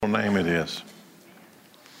Name it is.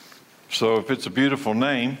 So if it's a beautiful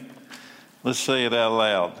name, let's say it out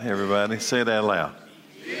loud. Everybody, say it out loud.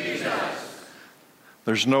 Jesus.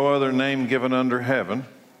 There's no other name given under heaven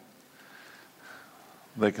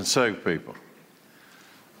that can save people.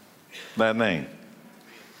 That name.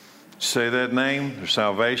 Say that name, there's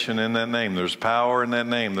salvation in that name. There's power in that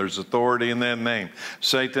name. There's authority in that name.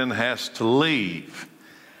 Satan has to leave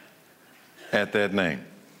at that name.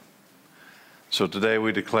 So today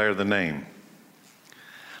we declare the name.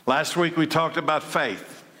 Last week we talked about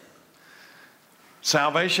faith.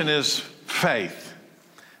 Salvation is faith,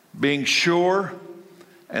 being sure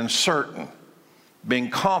and certain, being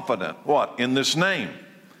confident, what? In this name,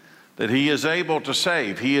 that He is able to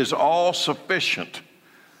save. He is all sufficient.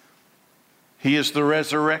 He is the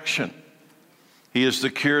resurrection. He is the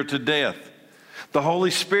cure to death. The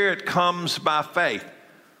Holy Spirit comes by faith.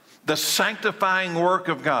 The sanctifying work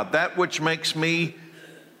of God, that which makes me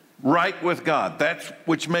right with God, that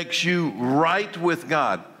which makes you right with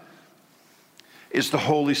God, is the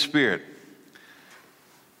Holy Spirit.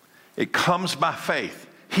 It comes by faith.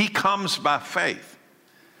 He comes by faith.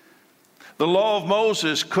 The law of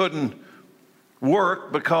Moses couldn't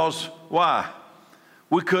work because, why?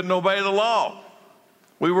 We couldn't obey the law.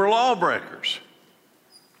 We were lawbreakers.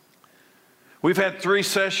 We've had 3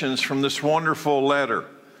 sessions from this wonderful letter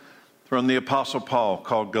from the Apostle Paul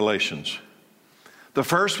called Galatians. The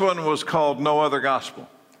first one was called No Other Gospel.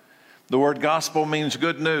 The word gospel means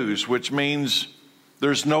good news, which means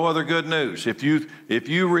there's no other good news. If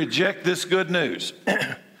you reject this good news,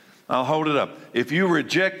 I'll hold it up. If you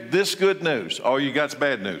reject this good news, all you got's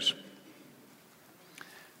bad news.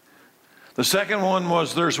 The second one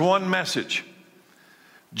was there's one message.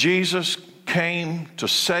 Jesus came to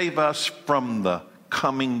save us from the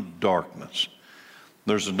coming darkness.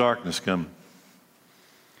 There's a darkness coming.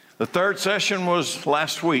 The third session was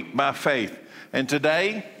last week, by faith. And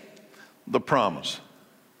today, the promise.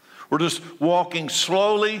 We're just walking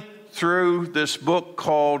slowly through this book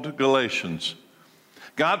called Galatians.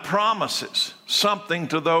 God promises something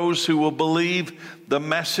to those who will believe the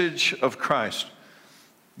message of Christ.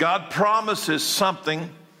 God promises something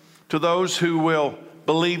to those who will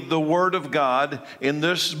believe the Word of God in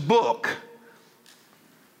this book.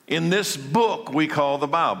 In this book we call the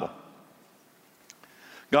Bible.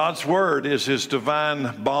 God's Word is His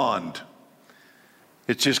divine bond.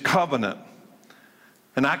 It's His covenant.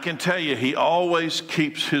 And I can tell you, He always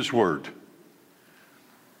keeps His word.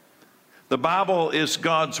 The Bible is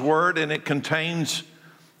God's Word, and it contains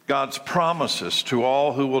God's promises to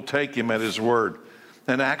all who will take Him at His word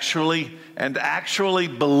and actually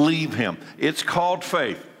believe Him. It's called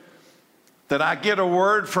faith. That I get a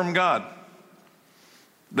word from God.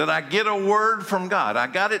 That I get a word from God. I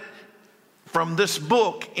got it from this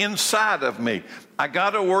book inside of me. I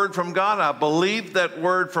got a word from God. I believe that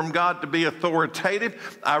word from God to be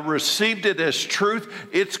authoritative. I received it as truth.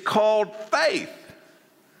 It's called faith.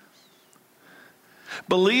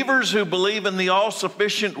 Believers who believe in the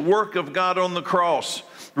all-sufficient work of God on the cross,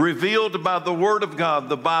 revealed by the Word of God,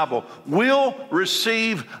 the Bible, will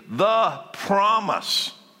receive the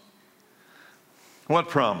promise. What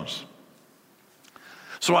promise?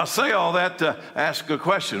 So I say all that to ask a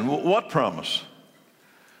question. What promise?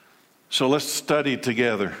 So let's study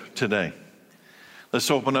together today.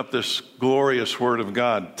 Let's open up this glorious Word of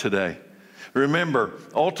God today. Remember,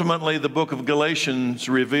 ultimately the book of Galatians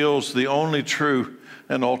reveals the only true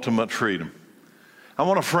and ultimate freedom. I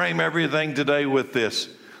want to frame everything today with this.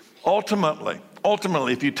 Ultimately,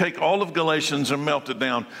 if you take all of Galatians and melt it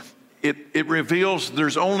down, it reveals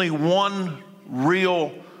there's only one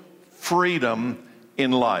real freedom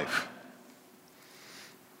in life,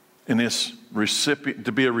 and it's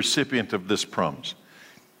to be a recipient of this promise.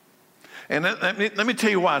 And let me tell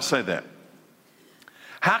you why I say that.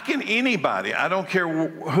 How can anybody, I don't care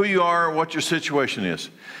who you are or what your situation is,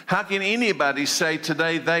 how can anybody say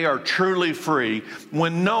today they are truly free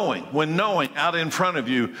when knowing out in front of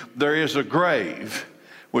you there is a grave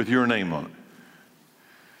with your name on it?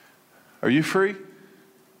 Are you free?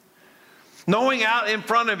 Knowing out in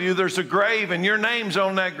front of you there's a grave and your name's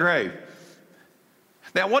on that grave.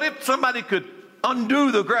 Now, what if somebody could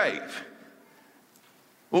undo the grave?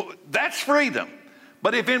 Well, that's freedom.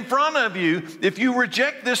 But if in front of you, if you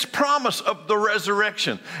reject this promise of the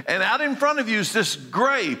resurrection, and out in front of you is this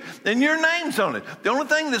grave, and your name's on it, the only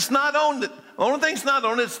thing that's not on it,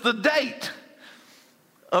 is the date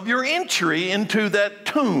of your entry into that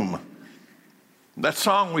tomb. That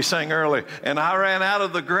song we sang earlier, and I ran out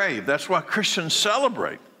of the grave. That's why Christians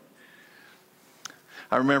celebrate.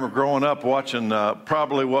 I remember growing up watching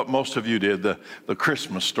probably what most of you did, the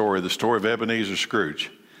Christmas story, the story of Ebenezer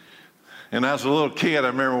Scrooge. And as a little kid, I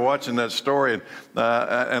remember watching that story,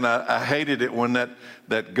 and I hated it when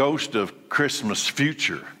that ghost of Christmas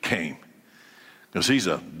future came. Because he's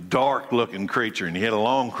a dark-looking creature, and he had a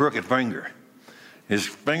long, crooked finger. His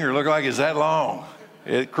finger looked like it's that long.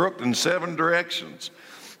 It crooked in 7 directions.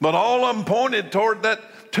 But all of them pointed toward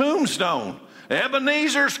that tombstone.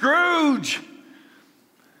 Ebenezer Scrooge.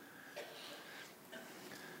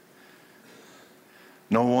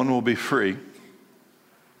 No one will be free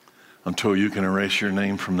until you can erase your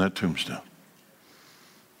name from that tombstone.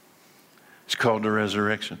 It's called the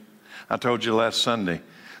resurrection. I told you last Sunday,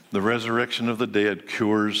 the resurrection of the dead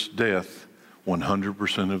cures death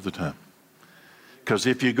 100% of the time. Because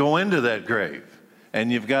if you go into that grave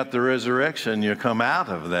and you've got the resurrection, you come out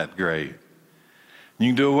of that grave. You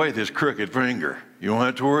can do away with this crooked finger. You won't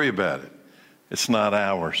have to worry about it. It's not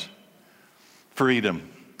ours. Freedom.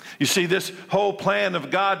 You see, this whole plan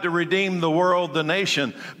of God to redeem the world, the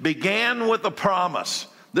nation, began with a promise.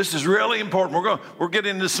 This is really important. We're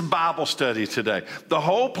getting into some Bible study today. The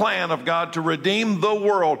whole plan of God to redeem the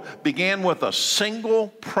world began with a single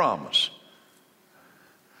promise.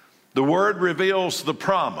 The Word reveals the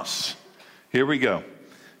promise. Here we go.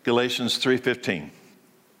 Galatians 3:15.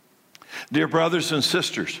 Dear brothers and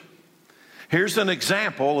sisters, here's an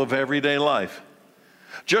example of everyday life.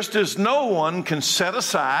 Just as no one can set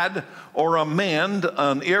aside or amend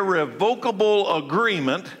an irrevocable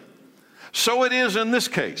agreement, so it is in this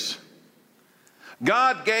case.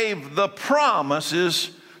 God gave the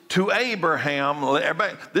promises to Abraham.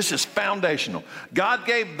 This is foundational. God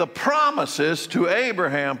gave the promises to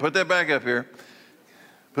Abraham. Put that back up here.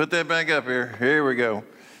 Put that back up here. Here we go.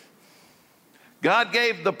 God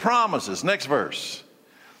gave the promises. Next verse.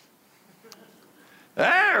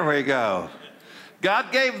 There we go.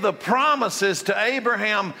 God gave the promises to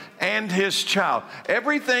Abraham and his child.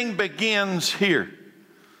 Everything begins here.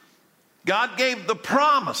 God gave the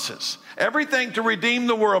promises. Everything to redeem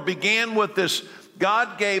the world began with this.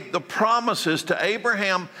 God gave the promises to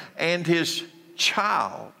Abraham and his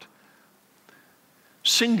child.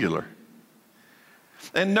 Singular.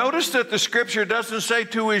 And notice that the scripture doesn't say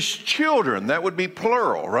to his children. That would be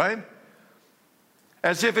plural, right?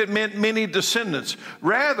 As if it meant many descendants.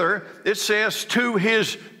 Rather, it says to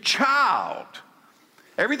his child.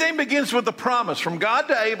 Everything begins with a promise from God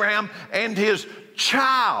to Abraham and his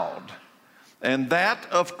child. And that,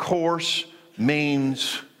 of course,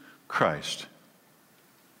 means Christ.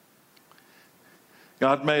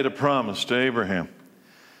 God made a promise to Abraham.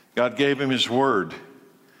 God gave him his word.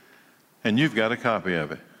 And you've got a copy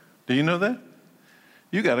of it. Do you know that?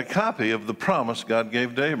 You got a copy of the promise God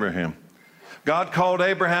gave to Abraham. God called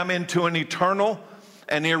Abraham into an eternal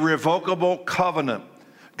and irrevocable covenant.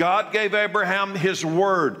 God gave Abraham his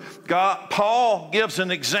word. Paul gives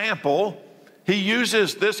an example. He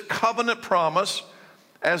uses this covenant promise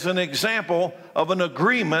as an example of an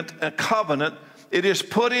agreement, a covenant. It is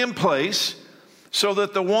put in place so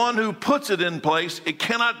that the one who puts it in place, it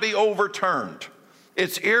cannot be overturned.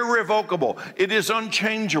 It's irrevocable. It is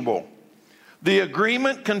unchangeable. The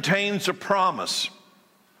agreement contains a promise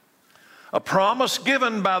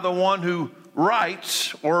given by the one who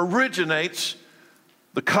writes or originates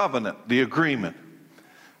the covenant, the agreement.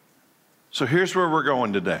 So here's where we're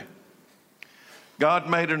going today. God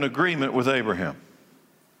made an agreement with Abraham.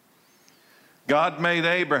 God made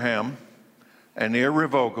Abraham an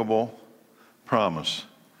irrevocable promise.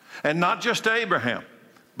 And not just Abraham,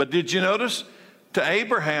 but did you notice? To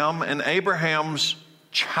Abraham and Abraham's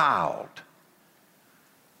child.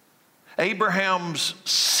 Abraham's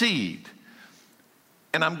seed.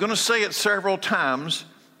 And I'm going to say it several times.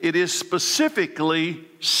 It is specifically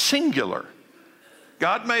singular.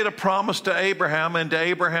 God made a promise to Abraham and to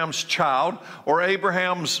Abraham's child or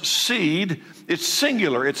Abraham's seed. It's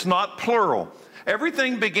singular. It's not plural.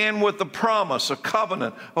 Everything began with a promise, a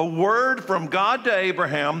covenant, a word from God to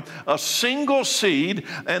Abraham, a single seed,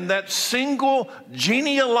 and that single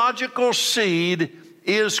genealogical seed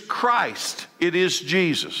is Christ. It is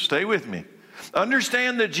Jesus. Stay with me.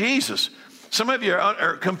 Understand that Jesus, some of you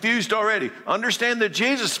are confused already. Understand that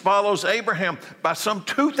Jesus follows Abraham by some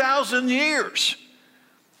 2,000 years.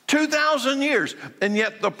 2,000 years. And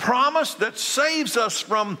yet the promise that saves us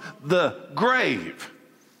from the grave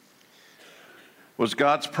was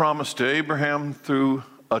God's promise to Abraham through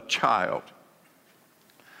a child.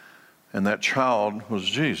 And that child was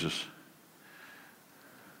Jesus.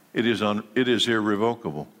 It is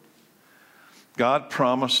irrevocable. God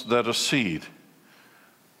promised that a seed,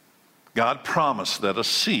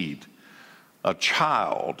 a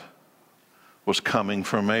child, was coming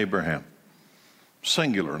from Abraham.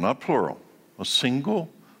 Singular, not plural. A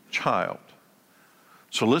single child.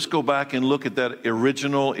 So let's go back and look at that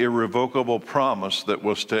original irrevocable promise that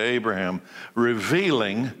was to Abraham,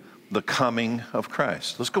 revealing the coming of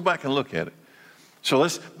Christ. Let's go back and look at it. So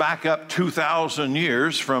let's back up 2,000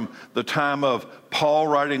 years from the time of Paul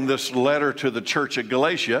writing this letter to the church at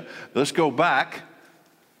Galatia. Let's go back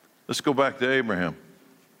to Abraham.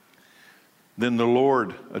 Then the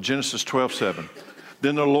Lord, Genesis 12:7.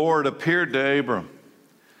 Then the Lord appeared to Abram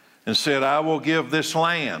and said, I will give this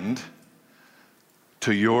land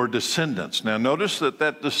to your descendants. Now notice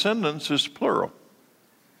that descendants is plural.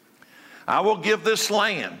 I will give this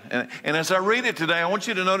land. And as I read it today, I want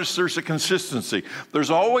you to notice there's a consistency. There's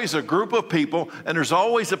always a group of people and there's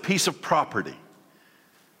always a piece of property.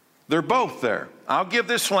 They're both there. I'll give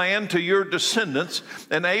this land to your descendants.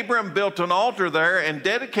 And Abram built an altar there and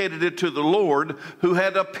dedicated it to the Lord who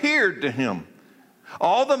had appeared to him.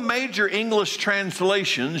 All the major English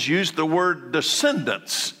translations use the word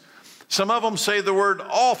descendants. Some of them say the word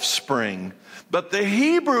offspring. But the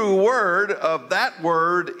Hebrew word of that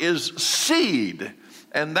word is seed.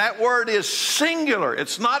 And that word is singular.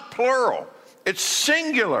 It's not plural. It's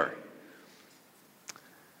singular.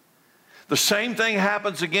 The same thing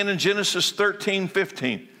happens again in Genesis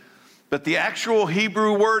 13:15. But the actual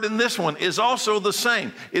Hebrew word in this one is also the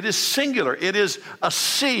same. It is singular. It is a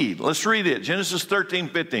seed. Let's read it. Genesis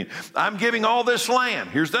 13:15. I'm giving all this land.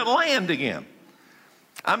 Here's that land again.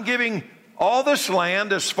 I'm giving all this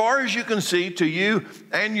land, as far as you can see, to you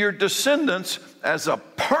and your descendants as a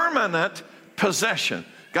permanent possession.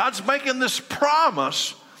 God's making this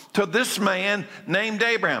promise to this man named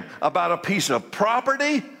Abraham about a piece of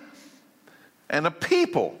property and a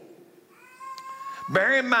people.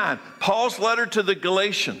 Bear in mind, Paul's letter to the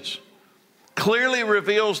Galatians clearly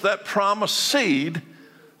reveals that promised seed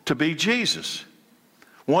to be Jesus.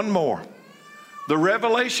 One more. The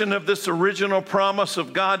revelation of this original promise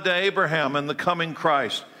of God to Abraham and the coming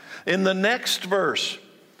Christ. In the next verse,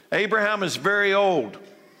 Abraham is very old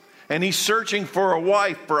and he's searching for a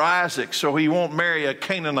wife for Isaac so he won't marry a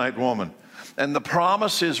Canaanite woman. And the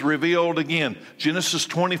promise is revealed again. Genesis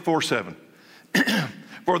 24:7.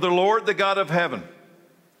 For the Lord, the God of heaven,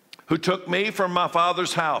 who took me from my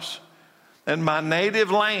father's house and my native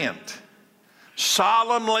land,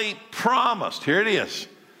 solemnly promised, here it is,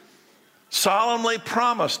 solemnly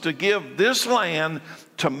promised to give this land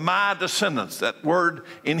to my descendants. That word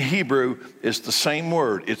in Hebrew is the same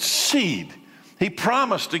word. It's seed. He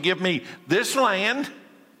promised to give me this land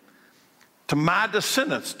to my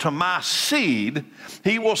descendants, to my seed.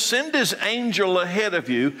 He will send his angel ahead of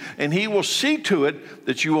you, and he will see to it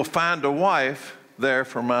that you will find a wife there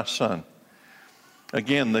for my son.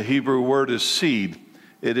 Again, the Hebrew word is seed.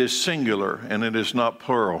 It is singular, and it is not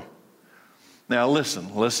plural. Now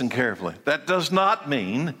listen carefully. That does not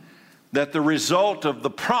mean that the result of the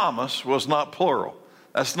promise was not plural.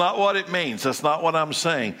 That's not what it means. That's not what I'm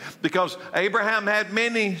saying. Because Abraham had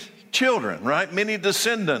many children, right? Many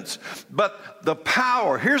descendants. But the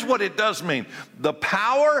power, here's what it does mean. The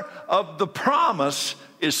power of the promise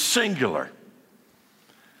is singular.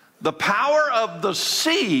 The power of the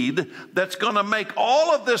seed that's going to make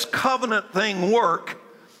all of this covenant thing work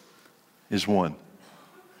is one.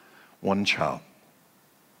 One child.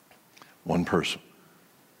 One person.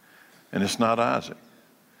 And it's not Isaac.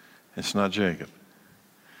 It's not Jacob.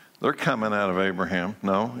 They're coming out of Abraham.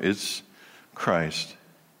 No, it's Christ.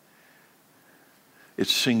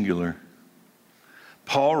 It's singular.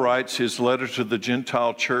 Paul writes his letter to the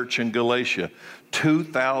Gentile church in Galatia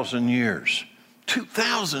 2,000 years.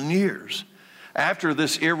 2,000 years after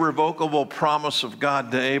this irrevocable promise of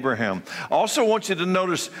God to Abraham. Also want you to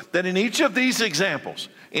notice that in each of these examples,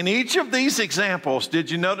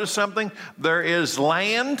 did you notice something? There is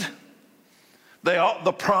land.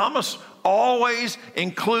 The promise always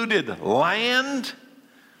included land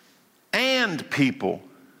and people.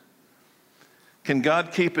 Can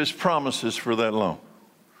God keep his promises for that long?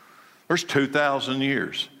 There's 2,000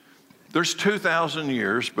 years. There's 2,000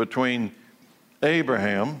 years between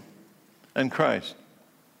Abraham and Christ.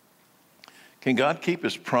 Can God keep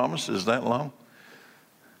his promises that long?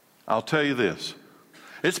 I'll tell you this.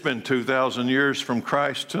 It's been 2,000 years from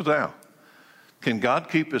Christ to now. Can God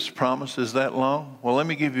keep his promises that long? Well, let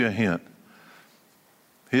me give you a hint.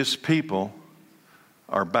 His people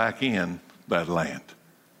are back in that land.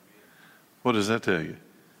 What does that tell you?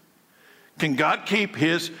 Can God keep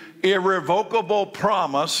his irrevocable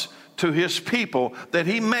promise to his people that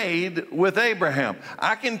he made with Abraham?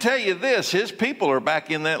 I can tell you this, his people are back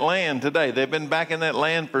in that land today. They've been back in that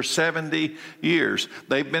land for 70 years.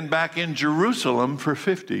 They've been back in Jerusalem for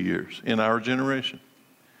 50 years in our generation.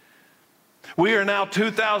 We are now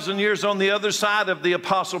 2,000 years on the other side of the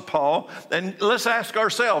Apostle Paul, and let's ask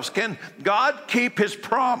ourselves, can God keep his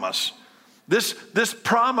promise? This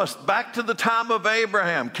promise back to the time of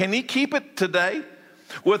Abraham, can he keep it today?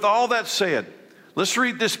 With all that said, let's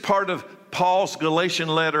read this part of Paul's Galatian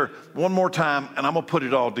letter one more time, and I'm going to put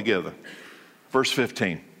it all together. Verse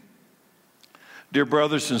 15. Dear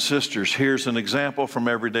brothers and sisters, here's an example from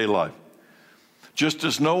everyday life. Just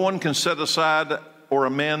as no one can set aside or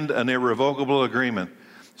amend an irrevocable agreement,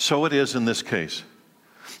 so it is in this case.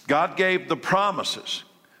 God gave the promises.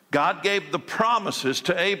 God gave the promises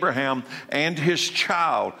to Abraham and his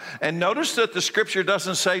child. And notice that the scripture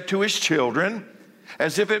doesn't say to his children,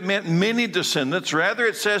 as if it meant many descendants. Rather,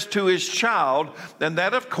 it says to his child, and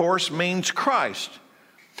that, of course, means Christ.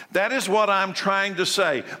 That is what I'm trying to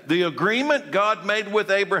say. The agreement God made with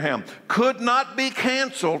Abraham could not be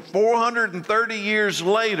canceled 430 years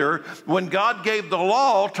later when God gave the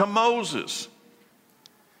law to Moses.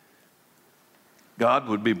 God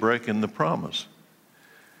would be breaking the promise.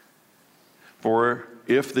 For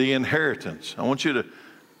if the inheritance, I want you to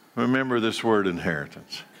remember this word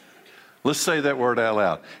inheritance. Let's say that word out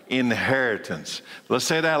loud. Inheritance. Let's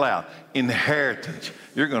say it out loud. Inheritance.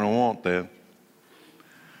 You're going to want that.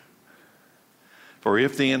 For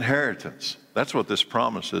if the inheritance, that's what this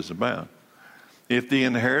promise is about. If the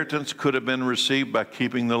inheritance could have been received by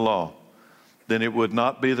keeping the law, then it would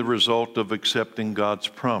not be the result of accepting God's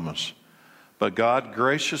promise. But God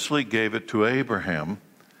graciously gave it to Abraham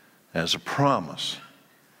as a promise.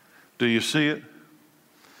 Do you see it?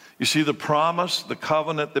 You see, the promise, the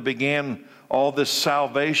covenant that began all this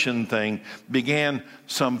salvation thing began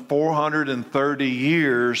some 430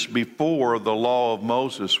 years before the law of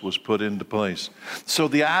Moses was put into place. So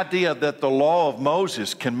the idea that the law of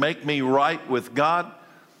Moses can make me right with God,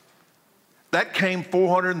 that came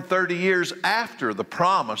 430 years after the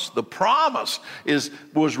promise. The promise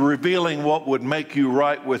was revealing what would make you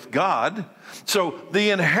right with God. So the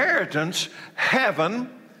inheritance, heaven,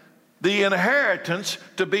 the inheritance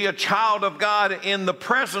to be a child of God in the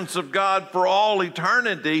presence of God for all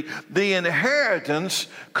eternity, the inheritance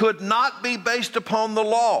could not be based upon the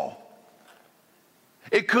law.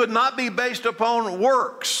 It could not be based upon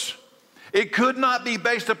works. It could not be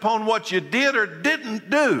based upon what you did or didn't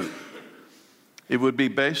do. It would be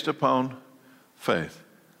based upon faith.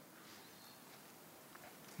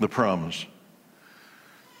 The promise.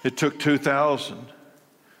 It took 2,000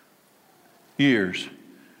 years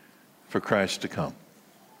for Christ to come.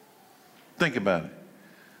 Think about it.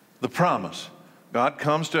 The promise. God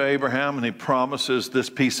comes to Abraham and he promises this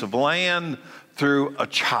piece of land through a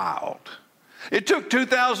child. It took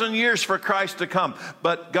 2,000 years for Christ to come,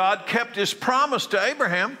 but God kept his promise to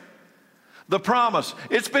Abraham. The promise.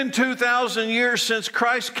 It's been 2,000 years since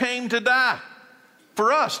Christ came to die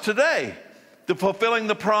for us today, to fulfilling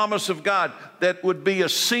the promise of God that would be a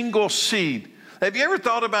single seed. Have you ever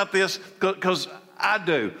thought about this? Because I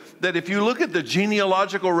do. That if you look at the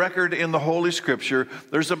genealogical record in the Holy Scripture,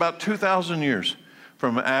 there's about 2,000 years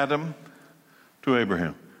from Adam to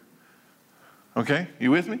Abraham. Okay?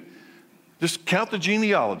 You with me? Just count the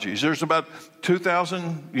genealogies. There's about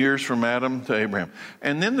 2,000 years from Adam to Abraham.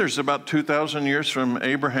 And then there's about 2,000 years from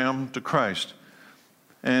Abraham to Christ.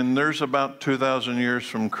 And there's about 2,000 years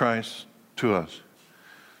from Christ to us.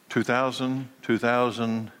 2,000,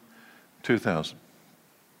 2,000, 2,000.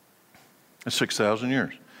 That's 6,000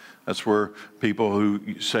 years. That's where people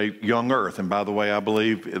who say young earth, and by the way, I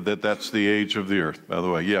believe that that's the age of the earth, by the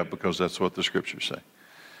way. Yeah, because that's what the scriptures say.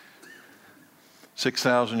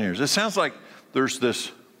 6,000 years. It sounds like there's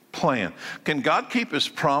this plan. Can God keep his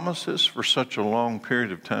promises for such a long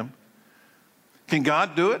period of time? Can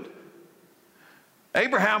God do it?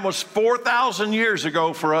 Abraham was 4,000 years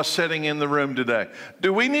ago for us sitting in the room today.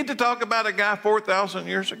 Do we need to talk about a guy 4,000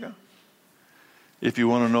 years ago? If you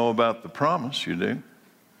want to know about the promise, you do.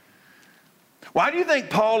 Why do you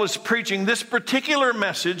think Paul is preaching this particular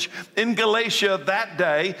message in Galatia that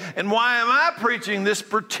day? And why am I preaching this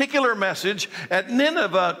particular message at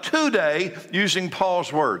Nineveh today using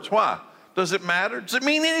Paul's words? Why? Does it matter? Does it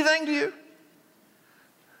mean anything to you?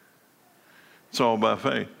 It's all by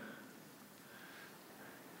faith.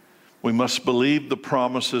 We must believe the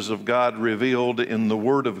promises of God revealed in the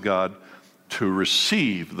Word of God to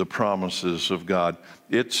receive the promises of God.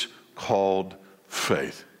 It's called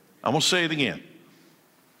faith. I'm going to say it again.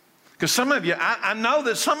 Because some of you, I know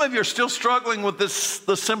that some of you are still struggling with this,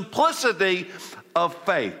 the simplicity of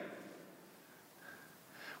faith.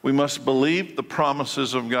 We must believe the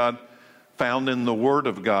promises of God found in the Word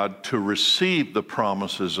of God to receive the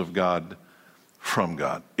promises of God from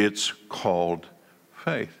God. It's called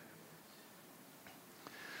faith.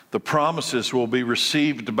 The promises will be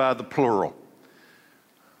received by the plural.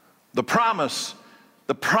 The promises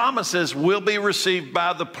will be received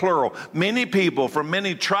by the plural. Many people from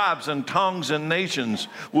many tribes and tongues and nations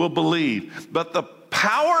will believe. But the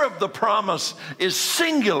power of the promise is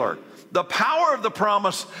singular. The power of the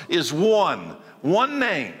promise is one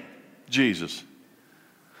name, Jesus.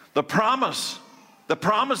 The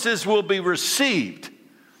promises will be received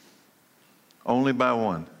only by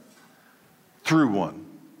one, through one,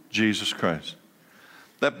 Jesus Christ.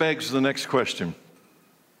 That begs the next question.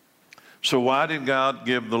 So why did God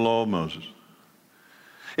give the law of Moses?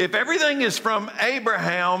 If everything is from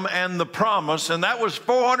Abraham and the promise, and that was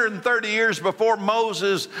 430 years before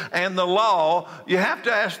Moses and the law, you have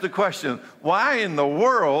to ask the question, why in the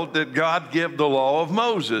world did God give the law of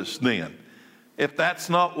Moses then, if that's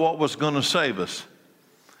not what was going to save us?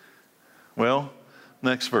 Well,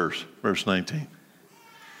 next verse 19.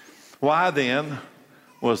 Why then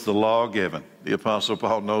was the law given? The Apostle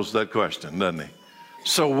Paul knows that question, doesn't he?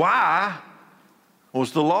 So why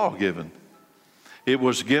was the law given? It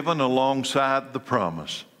was given alongside the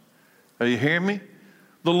promise. Are you hearing me?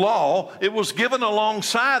 The law, it was given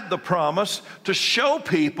alongside the promise to show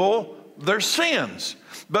people their sins.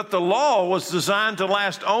 But the law was designed to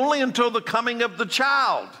last only until the coming of the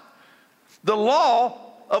child. The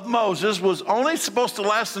law of Moses was only supposed to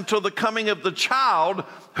last until the coming of the child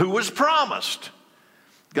who was promised.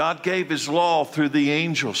 God gave his law through the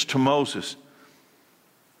angels to Moses,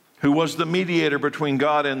 who was the mediator between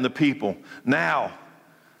God and the people. Now,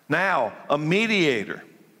 a mediator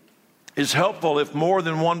is helpful if more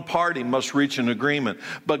than one party must reach an agreement.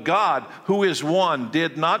 But God, who is one,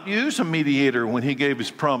 did not use a mediator when he gave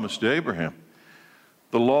his promise to Abraham.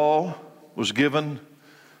 The law was given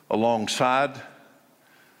alongside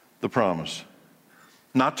the promise,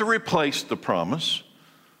 not to replace the promise,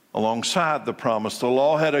 alongside the promise. The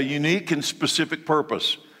law had a unique and specific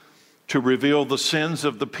purpose: to reveal the sins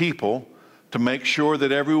of the people, to make sure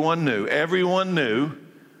that everyone knew,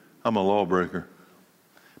 I'm a lawbreaker.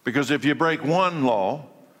 Because if you break one law,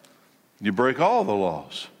 you break all the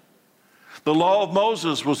laws. The law of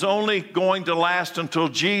Moses was only going to last until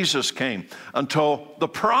Jesus came, until the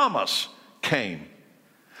promise came.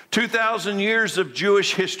 2,000 years of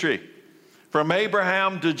Jewish history, from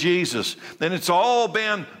Abraham to Jesus. And it's all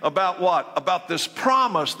been about what? About this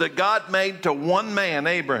promise that God made to one man,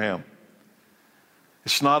 Abraham.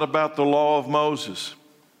 It's not about the law of Moses.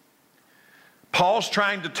 Paul's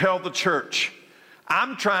trying to tell the church.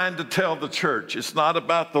 I'm trying to tell the church. It's not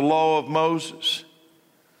about the law of Moses.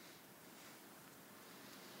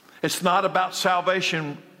 It's not about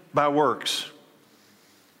salvation by works.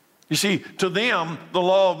 You see, to them, the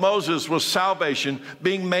law of Moses was salvation,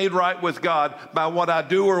 being made right with God by what I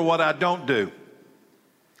do or what I don't do.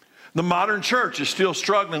 The modern church is still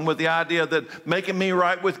struggling with the idea that making me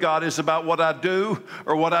right with God is about what I do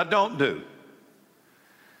or what I don't do.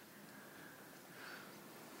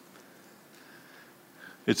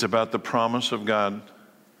 It's about the promise of God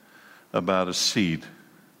about a seed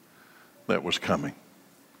that was coming.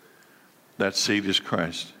 That seed is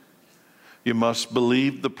Christ. You must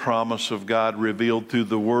believe the promise of God revealed through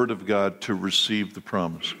the Word of God to receive the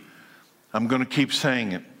promise. I'm going to keep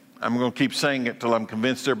saying it. I'm going to keep saying it till I'm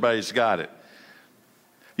convinced everybody's got it.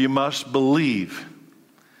 You must believe.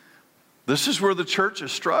 This is where the church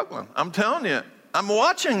is struggling. I'm telling you. I'm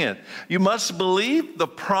watching it. You must believe the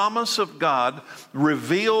promise of God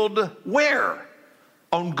revealed where?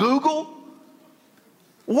 On Google?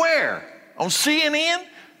 Where? On CNN?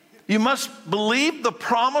 You must believe the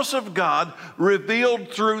promise of God revealed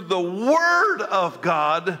through the Word of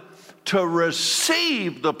God to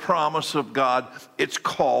receive the promise of God. It's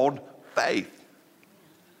called faith.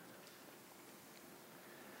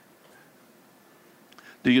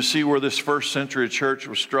 Do you see where this first century church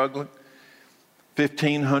was struggling?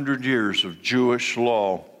 1,500 years of Jewish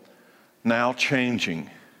law now changing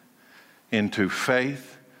into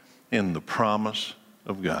faith in the promise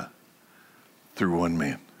of God through one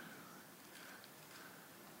man.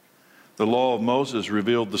 The law of Moses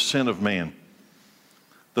revealed the sin of man.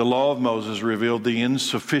 The law of Moses revealed the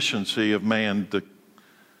insufficiency of man to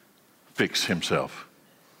fix himself.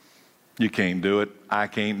 You can't do it. I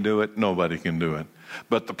can't do it. Nobody can do it.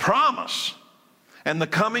 But the promise and the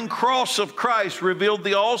coming cross of Christ revealed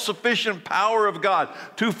the all-sufficient power of God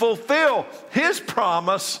to fulfill His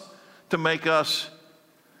promise to make us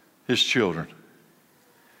His children.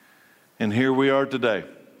 And here we are today,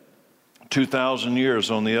 2,000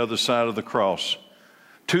 years on the other side of the cross.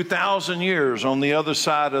 2,000 years on the other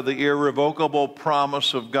side of the irrevocable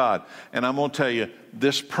promise of God. And I'm going to tell you,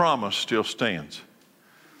 this promise still stands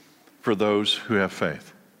for those who have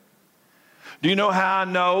faith. Do you know how I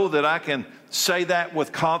know that I can say that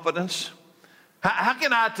with confidence? How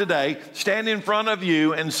can I today stand in front of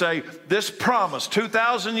you and say, this promise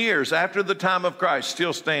 2,000 years after the time of Christ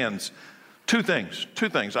still stands? Two things.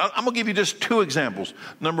 I'm going to give you just two examples.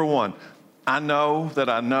 Number one, I know that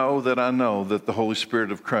the Holy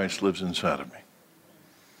Spirit of Christ lives inside of me.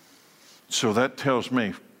 So that tells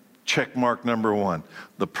me, check mark number one,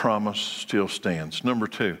 the promise still stands. Number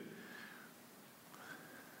two,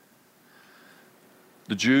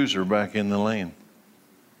 the Jews are back in the land.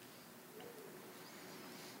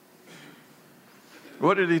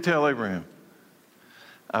 What did he tell Abraham?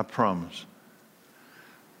 I promise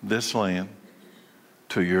this land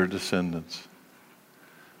to your descendants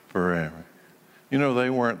forever. You know, they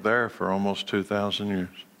weren't there for almost 2,000 years.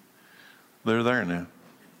 They're there now.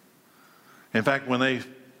 In fact, when they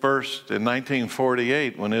first, in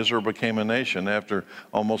 1948, when Israel became a nation after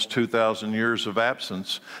almost 2,000 years of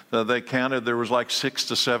absence, they counted there was like 600,000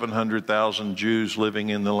 to 700,000 Jews living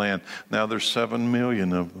in the land. Now there's 7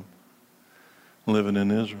 million of them living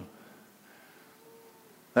in Israel.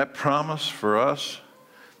 That promise for us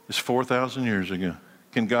is 4,000 years ago.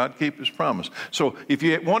 Can God keep his promise? So if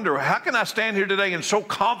you wonder, how can I stand here today and so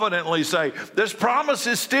confidently say, this promise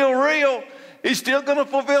is still real? He's still going to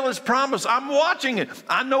fulfill his promise. I'm watching it.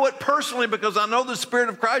 I know it personally because I know the Spirit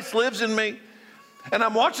of Christ lives in me. And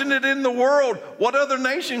I'm watching it in the world. What other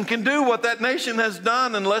nation can do what that nation has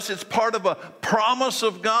done unless it's part of a promise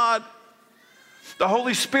of God? The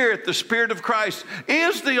Holy Spirit, the Spirit of Christ,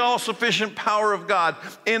 is the all-sufficient power of God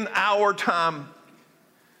in our time.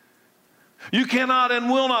 You cannot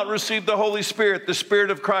and will not receive the Holy Spirit, the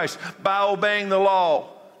Spirit of Christ, by obeying the law.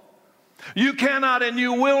 You cannot and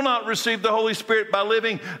you will not receive the Holy Spirit by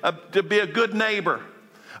living to be a good neighbor,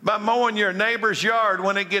 by mowing your neighbor's yard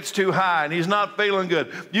when it gets too high and he's not feeling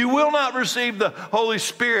good. You will not receive the Holy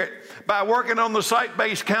Spirit by working on the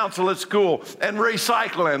site-based council at school and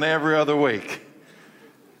recycling every other week.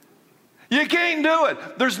 You can't do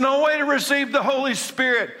it. There's no way to receive the Holy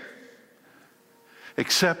Spirit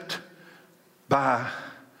except by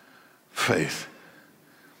faith.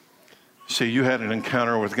 See, you had an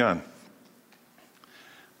encounter with God.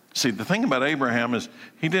 See, the thing about Abraham is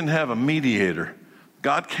he didn't have a mediator.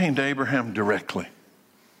 God came to Abraham directly.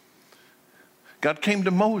 God came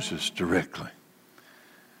to Moses directly.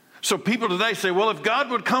 So people today say, well, if God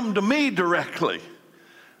would come to me directly,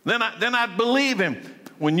 then I'd believe him.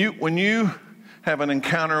 When you have an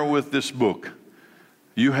encounter with this book,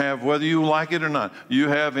 you have, whether you like it or not, you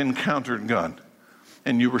have encountered God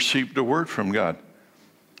and you received a word from God.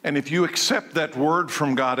 And if you accept that word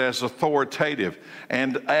from God as authoritative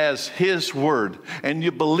and as his word, and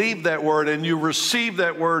you believe that word and you receive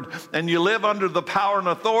that word and you live under the power and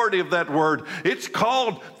authority of that word, it's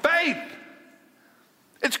called faith.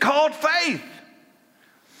 It's called faith.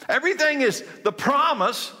 Everything is, the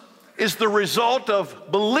promise is the result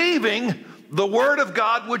of believing the word of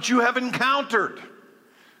God which you have encountered.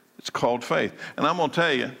 It's called faith. And I'm going to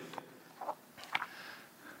tell you,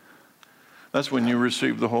 that's when you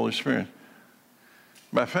receive the Holy Spirit.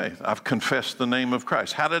 By faith. I've confessed the name of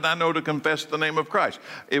Christ. How did I know to confess the name of Christ?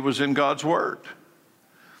 It was in God's word.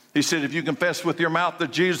 He said, if you confess with your mouth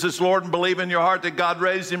that Jesus is Lord and believe in your heart that God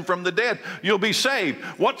raised him from the dead, you'll be saved.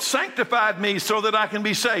 What sanctified me so that I can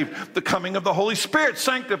be saved? The coming of the Holy Spirit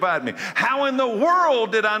sanctified me. How in the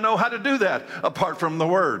world did I know how to do that apart from the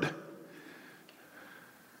word?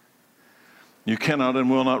 You cannot and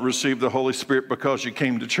will not receive the Holy Spirit because you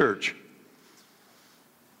came to church,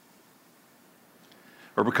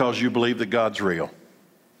 or because you believe that God's real.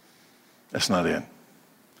 That's not it.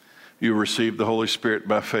 You receive the Holy Spirit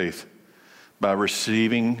by faith, by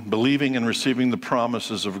believing and receiving the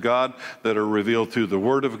promises of God that are revealed through the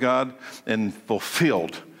Word of God and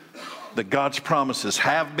fulfilled. That God's promises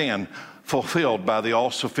have been fulfilled by the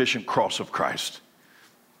all-sufficient cross of Christ.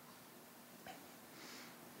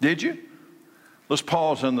 Did you? Let's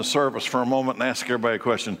pause in the service for a moment and ask everybody a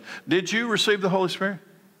question. Did you receive the Holy Spirit?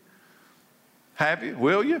 Have you?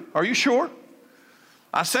 Will you? Are you sure?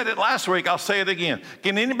 I said it last week. I'll say it again.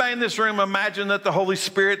 Can anybody in this room imagine that the Holy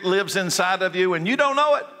Spirit lives inside of you and you don't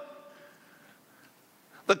know it?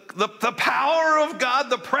 The power of God,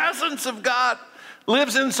 the presence of God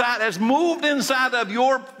lives inside, has moved inside of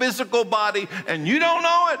your physical body and you don't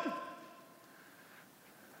know it?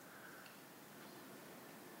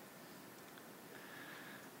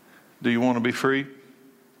 Do you want to be free?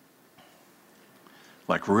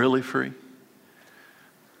 Like really free?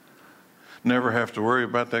 Never have to worry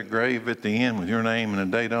about that grave at the end with your name and a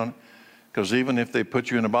date on it. Because even if they put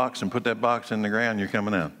you in a box and put that box in the ground, you're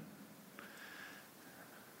coming out.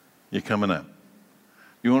 You're coming out.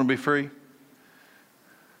 You want to be free?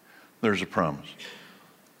 there's a promise.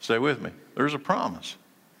 Stay with me. There's a promise.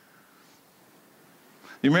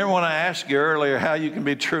 You remember when I asked you earlier how you can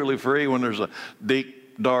be truly free when there's a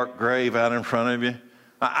deep, dark grave out in front of you?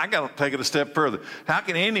 I got to take it a step further. How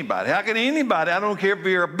can anybody, I don't care if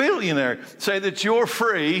you're a billionaire, say that you're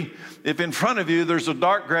free if in front of you there's a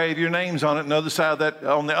dark grave, your name's on it, and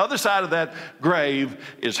on the other side of that grave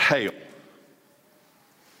is hell?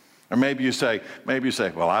 Or maybe you say,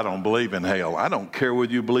 well, I don't believe in hell. I don't care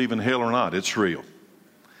whether you believe in hell or not. It's real.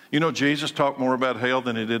 You know, Jesus talked more about hell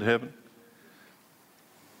than he did heaven.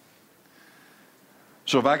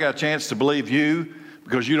 So if I got a chance to believe you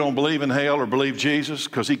because you don't believe in hell, or believe Jesus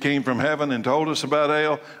because he came from heaven and told us about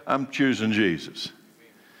hell, I'm choosing Jesus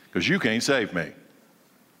because you can't save me.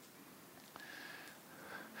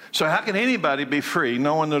 So how can anybody be free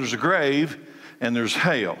knowing there's a grave and there's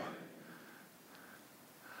hell,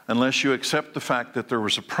 unless you accept the fact that there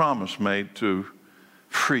was a promise made to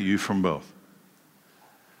free you from both?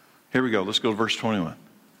 Here we go. Let's go to verse 21.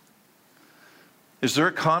 Is there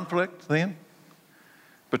a conflict then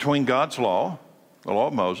between God's law, the law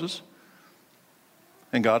of Moses,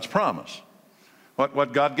 and God's promise?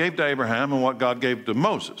 What God gave to Abraham and what God gave to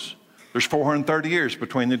Moses. There's 430 years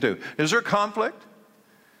between the two. Is there a conflict?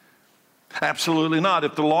 Absolutely not.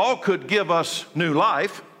 If the law could give us new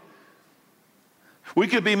life, we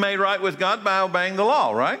could be made right with God by obeying the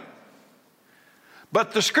law, right?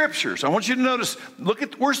 But the scriptures, I want you to notice, look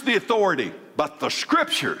at, where's the authority? But the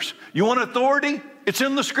scriptures. You want authority? It's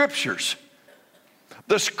in the scriptures.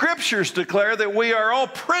 The scriptures declare that we are all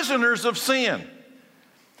prisoners of sin.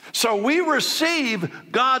 So we receive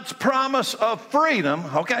God's promise of freedom.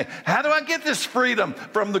 Okay, how do I get this freedom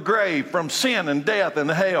from the grave, from sin and death and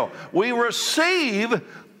hell? We receive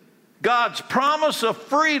God's promise of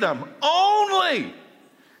freedom only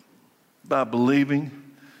by believing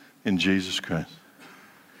in Jesus Christ.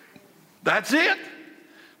 That's it.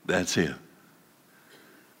 That's it.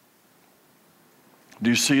 Do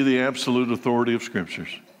you see the absolute authority of scriptures?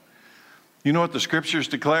 You know what the scriptures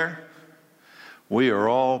declare? We are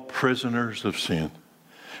all prisoners of sin.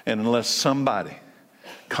 And unless somebody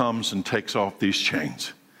comes and takes off these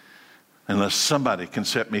chains, unless somebody can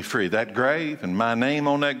set me free, that grave and my name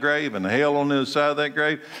on that grave and the hell on the other side of that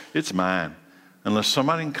grave, it's mine. Unless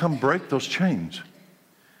somebody can come break those chains.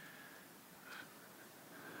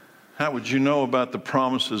 How would you know about the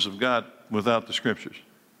promises of God without the scriptures?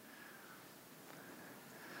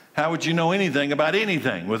 How would you know anything about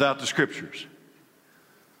anything without the scriptures?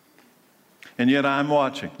 And yet I'm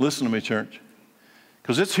watching. Listen to me, church,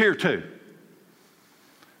 because it's here too.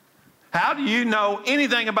 How do you know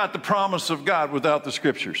anything about the promise of God without the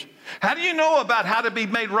scriptures? How do you know about how to be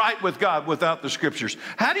made right with God without the scriptures?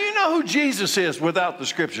 How do you know who Jesus is without the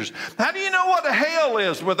scriptures? How do you know what hell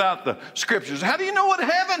is without the scriptures? How do you know what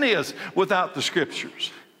heaven is without the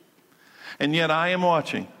scriptures? And yet I am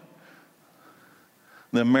watching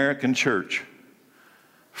the American church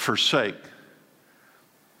forsake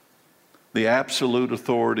the absolute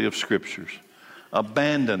authority of scriptures,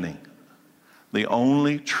 abandoning the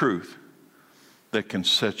only truth that can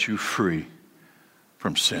set you free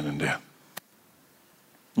from sin and death.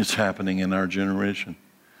 It's happening in our generation.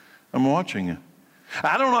 I'm watching it.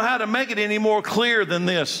 I don't know how to make it any more clear than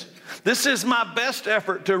this. This is my best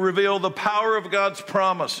effort to reveal the power of God's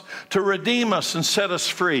promise to redeem us and set us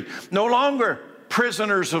free. No longer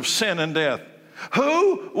prisoners of sin and death.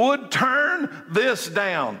 Who would turn this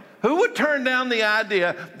down? Who would turn down the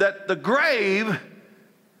idea that the grave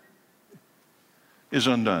is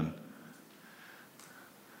undone?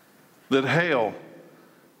 That hell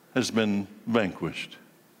has been vanquished?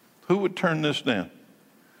 Who would turn this down?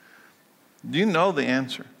 Do you know the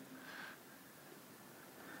answer?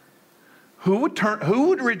 Who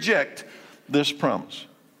would reject this promise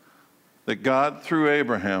that God, through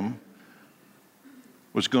Abraham,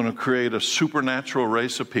 was going to create a supernatural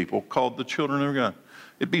race of people called the children of God?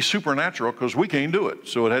 It'd be supernatural because we can't do it,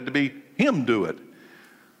 so it had to be him do it.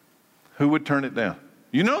 Who would turn it down?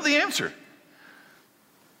 You know the answer.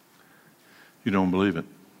 You don't believe it.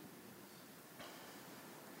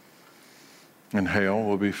 And hell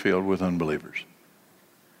will be filled with unbelievers.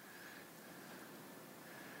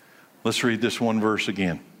 Let's read this one verse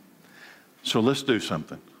again. So let's do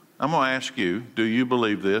something. I'm going to ask you, do you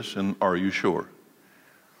believe this, and are you sure?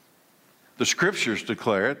 The scriptures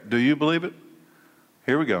declare it. Do you believe it?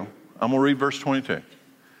 Here we go. I'm going to read verse 22.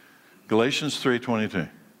 Galatians 3:22.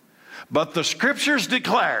 But the scriptures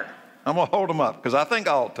declare, I'm going to hold them up because I think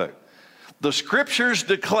I ought to. The scriptures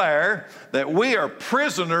declare that we are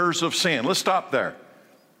prisoners of sin. Let's stop there.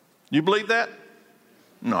 You believe that?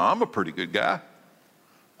 No, I'm a pretty good guy.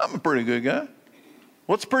 I'm a pretty good guy.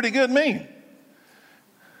 What's pretty good mean?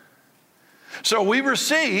 So we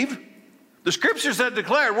receive, the scriptures had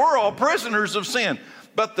declared we're all prisoners of sin.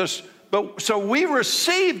 So we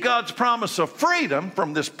receive God's promise of freedom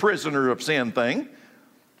from this prisoner of sin thing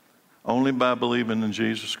only by believing in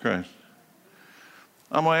Jesus Christ.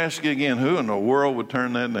 I'm going to ask you again, who in the world would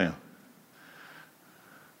turn that down?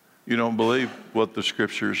 You don't believe what the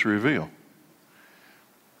scriptures reveal.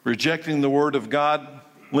 Rejecting the word of God,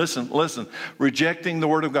 listen, rejecting the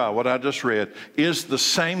word of God, what I just read, is the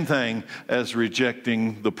same thing as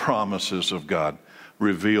rejecting the promises of God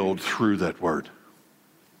revealed through that word.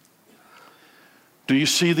 Do you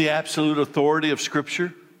see the absolute authority of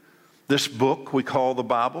Scripture? This book we call the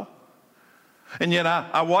Bible? And yet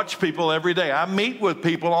I watch people every day. I meet with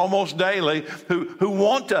people almost daily who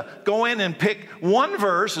want to go in and pick one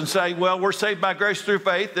verse and say, well, we're saved by grace through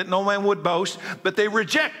faith, that no man would boast, but they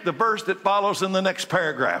reject the verse that follows in the next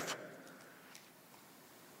paragraph.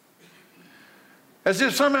 As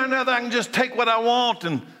if somehow or another I can just take what I want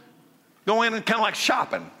and go in and kind of like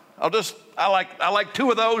shopping. I like two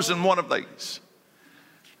of those and one of these.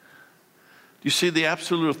 Do you see the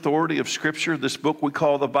absolute authority of Scripture, this book we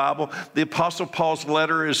call the Bible? The Apostle Paul's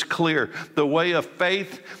letter is clear. The way of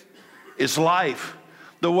faith is life.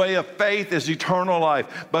 The way of faith is eternal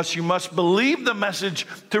life. But you must believe the message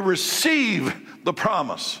to receive the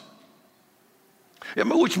promise.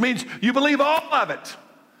 Which means you believe all of it.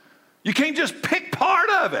 You can't just pick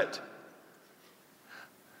part of it.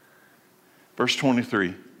 Verse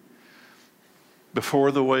 23.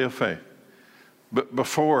 Before the way of faith.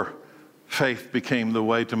 Before faith became the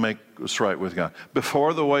way to make us right with God.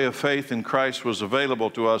 Before the way of faith in Christ was available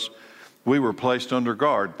to us, we were placed under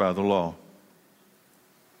guard by the law.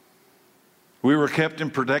 We were kept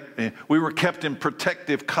in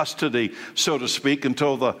protective custody, so to speak,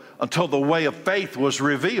 until the way of faith was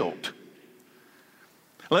revealed.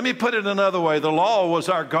 Let me put it another way. The law was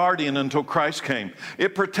our guardian until Christ came.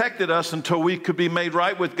 It protected us until we could be made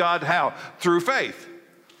right with God. How? Through faith.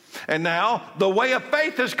 And now the way of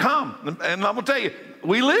faith has come. And I'm going to tell you,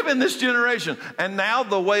 we live in this generation. And now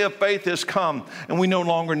the way of faith has come. And we no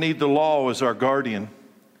longer need the law as our guardian.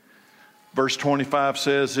 Verse 25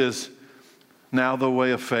 says, now the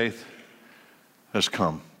way of faith has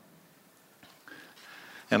come.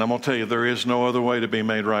 And I'm going to tell you, there is no other way to be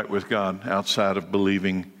made right with God outside of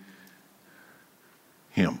believing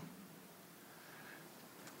Him.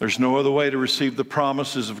 There's no other way to receive the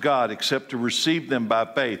promises of God except to receive them by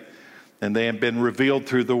faith. And they have been revealed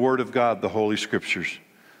through the Word of God, the Holy Scriptures.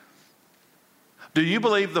 Do you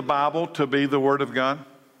believe the Bible to be the Word of God?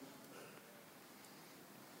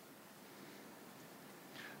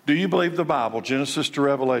 Do you believe the Bible, Genesis to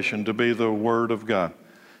Revelation, to be the Word of God?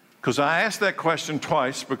 Because I asked that question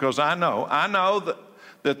twice because I know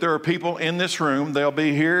that there are people in this room, they'll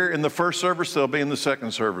be here in the first service, they'll be in the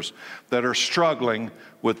second service, that are struggling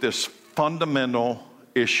with this fundamental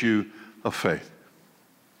issue of faith.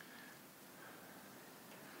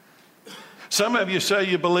 Some of you say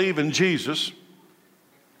you believe in Jesus,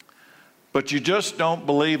 but you just don't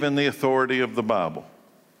believe in the authority of the Bible.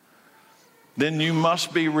 Then you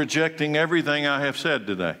must be rejecting everything I have said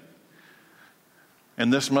today.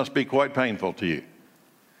 And this must be quite painful to you.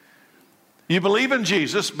 You believe in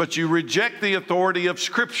Jesus, but you reject the authority of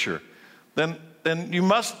Scripture. Then you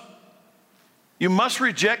must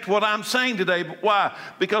reject what I'm saying today. But why?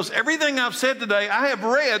 Because everything I've said today, I have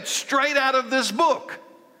read straight out of this book.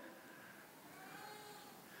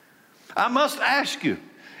 I must ask you,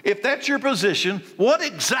 if that's your position, what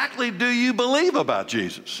exactly do you believe about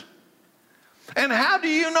Jesus? And how do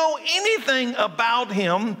you know anything about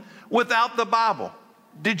Him without the Bible?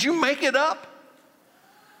 Did you make it up?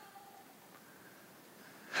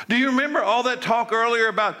 Do you remember all that talk earlier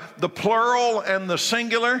about the plural and the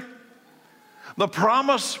singular? The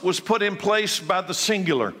promise was put in place by the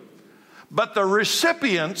singular, but the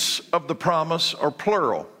recipients of the promise are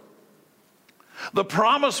plural. The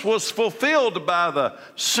promise was fulfilled by the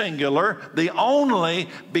singular, the only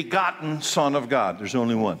begotten Son of God. There's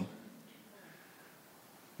only one.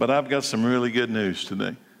 But I've got some really good news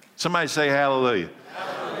today. Somebody say hallelujah.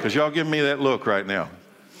 Because y'all give me that look right now.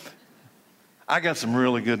 I got some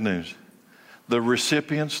really good news. The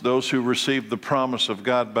recipients, those who received the promise of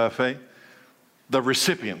God by faith, the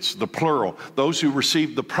recipients, the plural, those who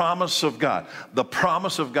received the promise of God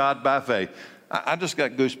by faith. I just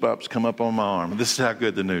got goosebumps come up on my arm. This is how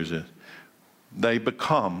good the news is. They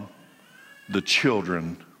become the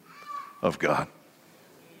children of God.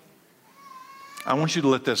 I want you to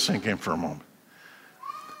let that sink in for a moment.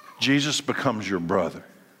 Jesus becomes your brother.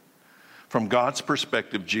 From God's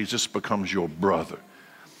perspective, Jesus becomes your brother.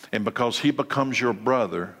 And because he becomes your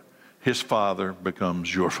brother, his father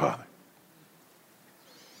becomes your father.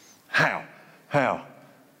 How? How?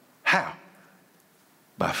 How?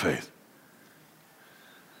 By faith.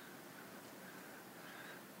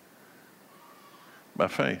 By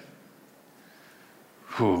faith.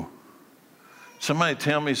 Whew. Somebody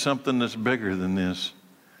tell me something that's bigger than this.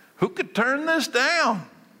 Who could turn this down?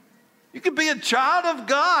 You could be a child of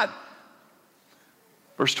God.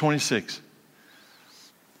 Verse 26.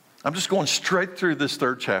 I'm just going straight through this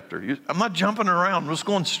third chapter. I'm not jumping around. I'm just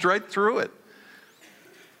going straight through it.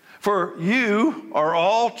 For you are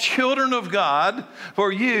all children of God.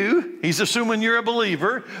 For you, he's assuming you're a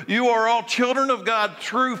believer, you are all children of God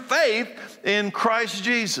through faith in Christ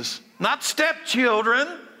Jesus. Not stepchildren,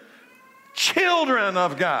 children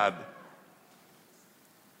of God.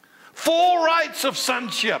 Full rights of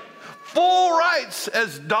sonship. Full rights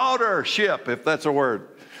as daughtership, if that's a word.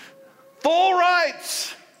 Full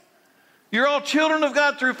rights. You're all children of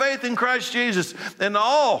God through faith in Christ Jesus. And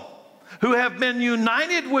all who have been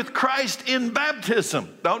united with Christ in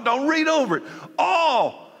baptism. Don't read over it.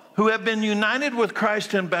 All who have been united with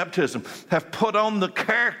Christ in baptism have put on the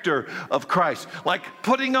character of Christ. Like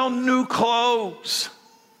putting on new clothes.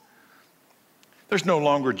 There's no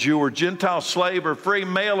longer Jew or Gentile, slave or free,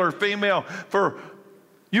 male or female. For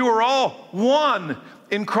you are all one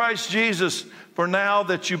in Christ Jesus. For now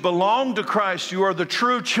that you belong to Christ, you are the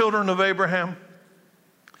true children of Abraham.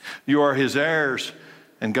 You are his heirs,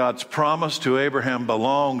 and God's promise to Abraham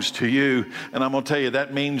belongs to you. And I'm going to tell you,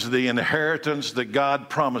 that means the inheritance that God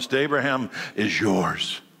promised Abraham is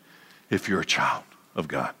yours if you're a child of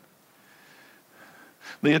God.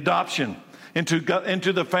 The adoption into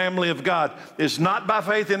the family of God is not by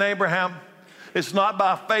faith in Abraham. It's not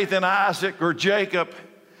by faith in Isaac or Jacob.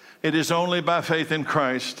 It is only by faith in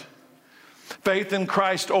Christ. Faith in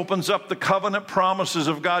Christ opens up the covenant promises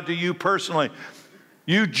of God to you personally.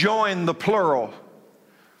 You join the plural.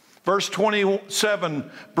 Verse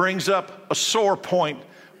 27 brings up a sore point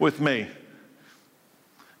with me.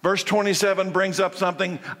 Verse 27 brings up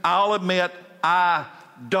something I'll admit I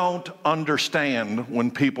don't understand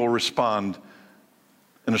when people respond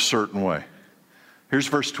in a certain way. Here's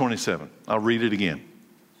verse 27. I'll read it again.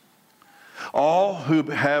 All who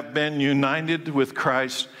have been united with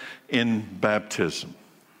Christ in baptism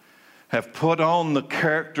have put on the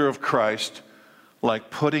character of Christ like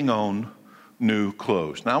putting on new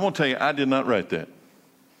clothes. Now, I'm going to tell you, I did not write that.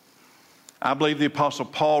 I believe the Apostle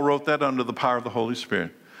Paul wrote that under the power of the Holy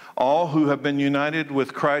Spirit. All who have been united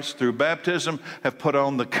with Christ through baptism have put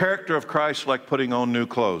on the character of Christ like putting on new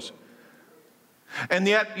clothes. And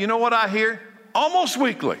yet, you know what I hear? Almost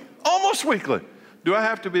weekly, do I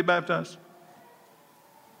have to be baptized?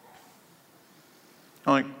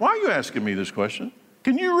 I'm like, why are you asking me this question?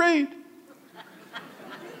 Can you read?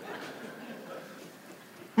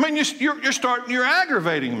 I mean, you're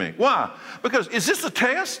aggravating me. Why? Because is this a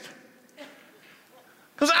test?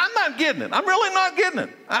 Because I'm not getting it. I'm really not getting it.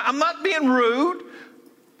 I'm not being rude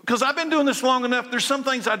because I've been doing this long enough. There's some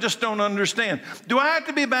things I just don't understand. Do I have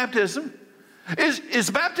to be baptism? Is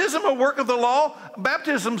baptism a work of the law?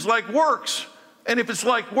 Baptism's like works. And if it's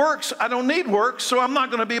like works, I don't need works, so I'm not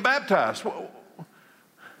going to be baptized.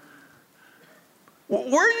 Where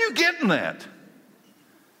are you getting that?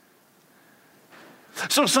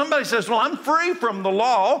 So somebody says, well, I'm free from the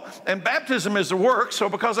law, and baptism is a work, so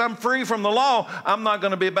because I'm free from the law, I'm not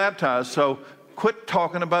going to be baptized. So quit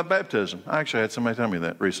talking about baptism. I actually had somebody tell me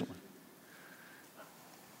that recently.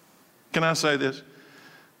 Can I say this?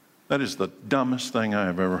 That is the dumbest thing I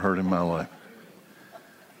have ever heard in my life.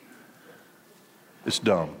 It's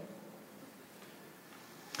dumb.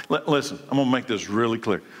 Listen, I'm going to make this really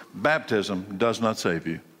clear. Baptism does not save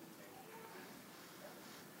you.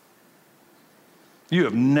 You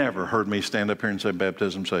have never heard me stand up here and say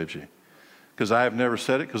baptism saves you. Because I have never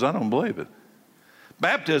said it because I don't believe it.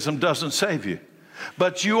 Baptism doesn't save you.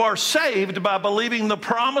 But you are saved by believing the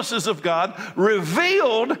promises of God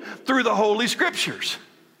revealed through the Holy Scriptures.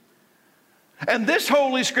 And this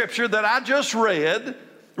Holy Scripture that I just read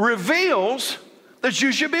reveals that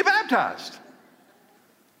you should be baptized.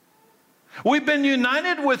 We've been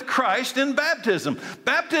united with Christ in baptism.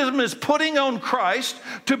 Baptism is putting on Christ,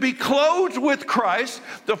 to be clothed with Christ,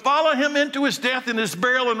 to follow him into his death and his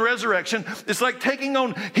burial and resurrection. It's like taking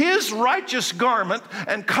on his righteous garment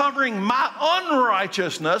and covering my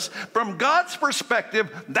unrighteousness. From God's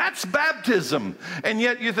perspective, that's baptism. And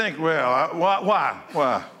yet you think, well, why?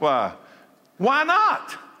 Why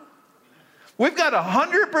not? We've got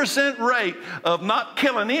 100% rate of not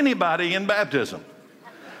killing anybody in baptism.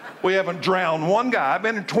 We haven't drowned one guy. I've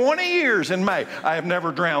been in 20 years in May. I have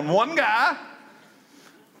never drowned one guy.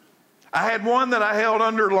 I had one that I held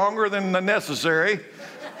under longer than necessary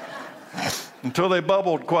until they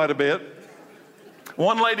bubbled quite a bit.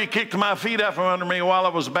 One lady kicked my feet out from under me while I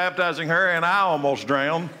was baptizing her, and I almost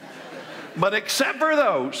drowned. But except for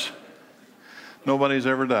those, nobody's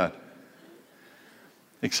ever died,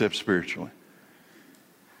 except spiritually.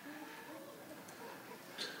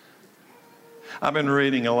 I've been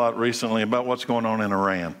reading a lot recently about what's going on in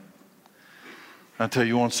Iran. I tell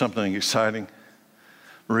you, want something exciting?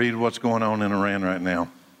 Read what's going on in Iran right now.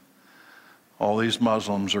 All these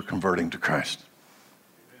Muslims are converting to Christ.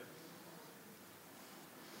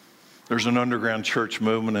 There's an underground church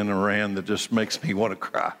movement in Iran that just makes me want to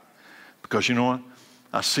cry. Because you know what?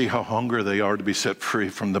 I see how hungry they are to be set free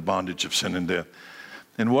from the bondage of sin and death.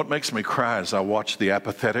 And what makes me cry is I watch the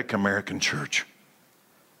apathetic American church,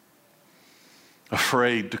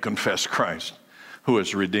 afraid to confess Christ, who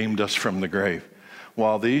has redeemed us from the grave.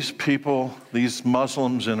 While these people, these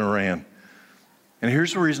Muslims in Iran, and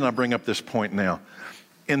here's the reason I bring up this point now.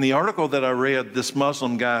 In the article that I read, this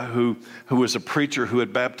Muslim guy who was a preacher who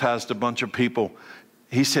had baptized a bunch of people,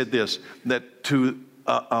 he said this, that to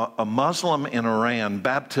a Muslim in Iran,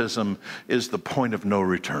 baptism is the point of no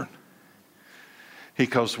return.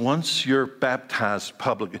 Because once you're baptized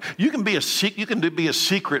publicly, you can be a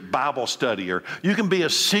secret Bible studier, you can be a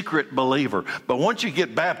secret believer, but once you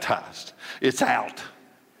get baptized, it's out.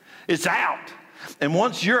 It's out. And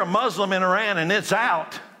once you're a Muslim in Iran and it's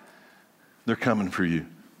out, they're coming for you.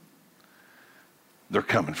 They're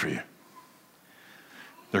coming for you.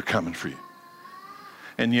 They're coming for you.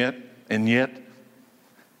 And yet,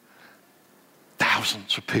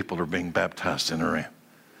 thousands of people are being baptized in Iran.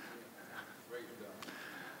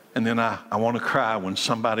 And then I want to cry when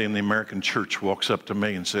somebody in the American church walks up to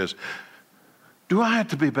me and says, "Do I have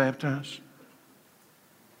to be baptized?"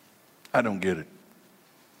 I don't get it.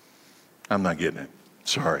 I'm not getting it.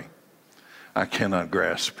 Sorry. I cannot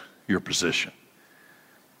grasp your position.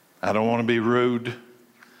 I don't want to be rude.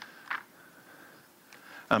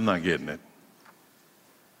 I'm not getting it.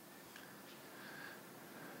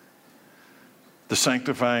 The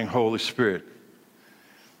sanctifying Holy Spirit.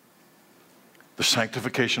 The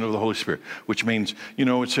sanctification of the Holy Spirit, which means,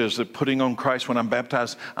 it says that putting on Christ, when I'm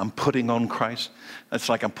baptized, I'm putting on Christ. It's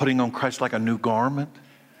like I'm putting on Christ like a new garment.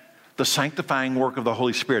 The sanctifying work of the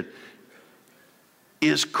Holy Spirit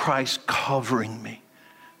is Christ covering me.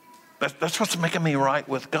 That's what's making me right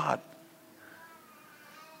with God.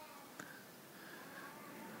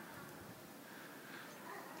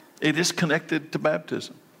 It is connected to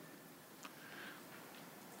baptism.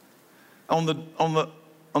 On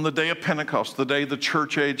the day of Pentecost, the day the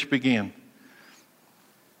church age began,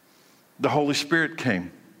 the Holy Spirit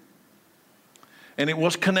came. And it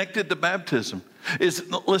was connected to baptism.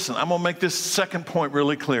 Listen, I'm going to make this second point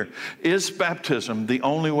really clear. Is baptism the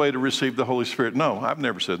only way to receive the Holy Spirit? No, I've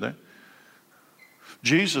never said that.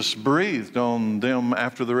 Jesus breathed on them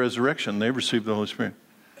after the resurrection. They received the Holy Spirit.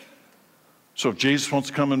 So if Jesus wants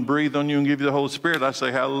to come and breathe on you and give you the Holy Spirit, I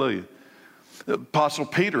say hallelujah. The Apostle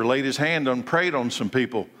Peter laid his hand and prayed on some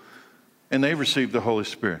people, and they received the Holy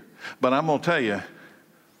Spirit. But I'm going to tell you,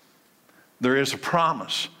 there is a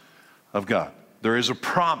promise of God. There is a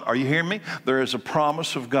promise. Are you hearing me? There is a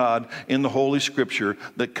promise of God in the Holy Scripture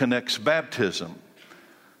that connects baptism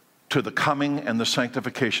to the coming and the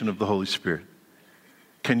sanctification of the Holy Spirit.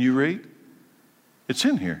 Can you read? It's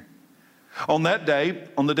in here. On that day,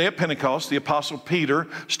 on the day of Pentecost, the Apostle Peter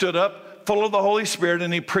stood up full of the Holy Spirit,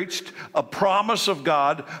 and he preached a promise of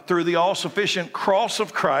God through the all-sufficient cross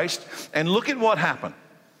of Christ. And look at what happened.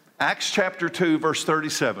 Acts chapter 2, verse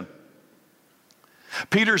 37.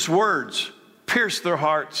 Peter's words pierced their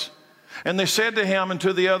hearts, and they said to him and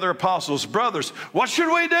to the other apostles, "Brothers, what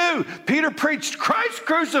should we do?" Peter preached Christ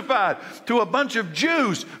crucified to a bunch of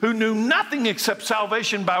Jews who knew nothing except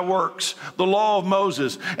salvation by works, the law of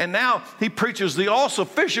Moses. And now he preaches the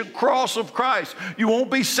all-sufficient cross of Christ. You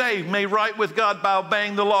won't be saved, made right with God by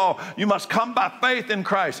obeying the law. You must come by faith in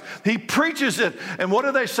Christ. He preaches it, and what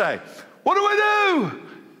do they say? What do we do?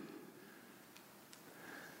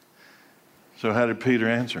 So how did Peter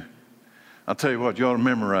answer? I'll tell you what, you ought to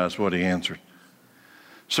memorize what he answered.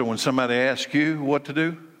 So when somebody asks you what to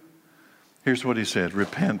do, here's what he said: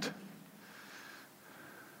 repent.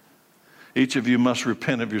 Each of you must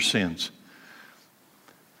repent of your sins.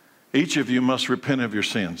 Each of you must repent of your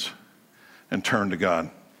sins and turn to God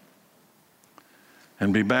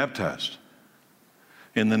and be baptized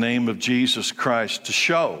in the name of Jesus Christ to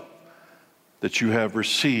show that you have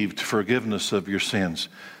received forgiveness of your sins.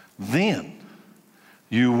 Then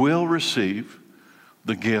you will receive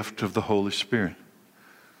the gift of the Holy Spirit.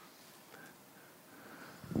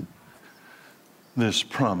 This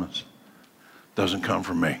promise doesn't come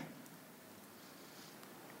from me.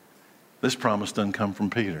 This promise doesn't come from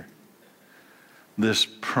Peter. This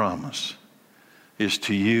promise is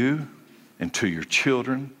to you and to your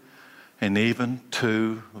children and even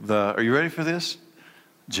to the, are you ready for this?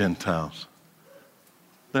 Gentiles.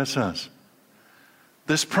 That's us.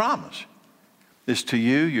 This promise is to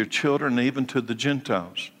you, your children, and even to the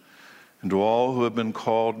Gentiles, and to all who have been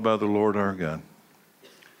called by the Lord our God.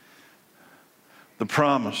 The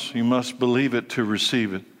promise, you must believe it to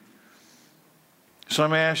receive it. So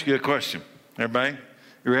let me ask you a question. Everybody,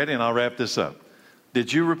 you ready? And I'll wrap this up.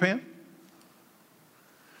 Did you repent?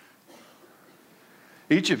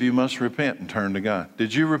 Each of you must repent and turn to God.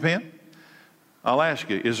 Did you repent? I'll ask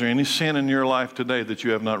you, is there any sin in your life today that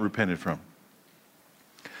you have not repented from?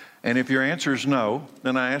 And if your answer is no,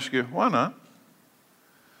 then I ask you, why not?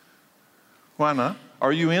 Why not?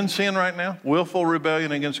 Are you in sin right now? Willful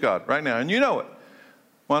rebellion against God right now, and you know it.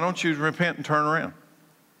 Why don't you repent and turn around?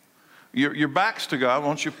 Your back's to God.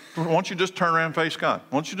 Why don't you just turn around and face God?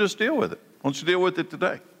 Why don't you just deal with it? Why don't you deal with it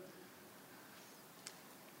today?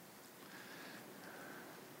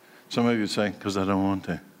 Some of you would say, because I don't want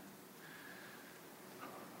to.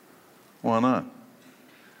 Why not?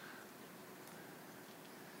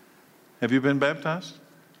 Have you been baptized?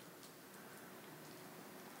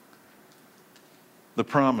 The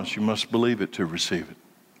promise, you must believe it to receive it.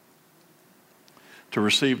 To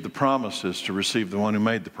receive the promise is to receive the one who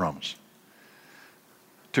made the promise.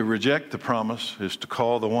 To reject the promise is to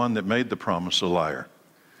call the one that made the promise a liar.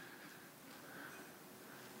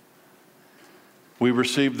 We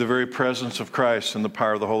receive the very presence of Christ and the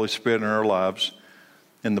power of the Holy Spirit in our lives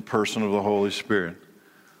in the person of the Holy Spirit.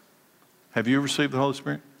 Have you received the Holy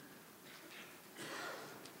Spirit?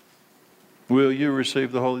 Will you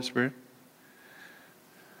receive the Holy Spirit?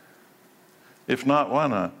 If not, why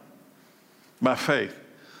not? By faith.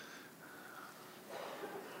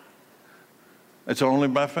 It's only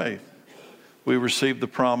by faith we receive the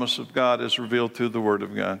promise of God as revealed through the Word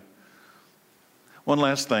of God. One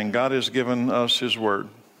last thing. God has given us His Word.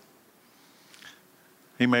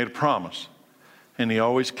 He made a promise, and He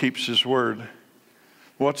always keeps His Word.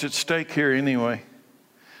 What's at stake here anyway?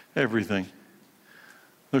 Everything.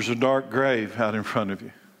 There's a dark grave out in front of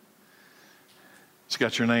you. It's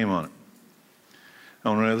got your name on it.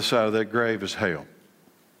 On the other side of that grave is hell.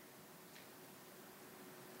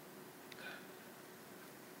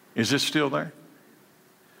 Is it still there?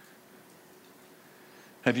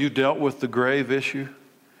 Have you dealt with the grave issue?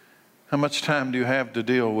 How much time do you have to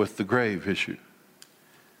deal with the grave issue?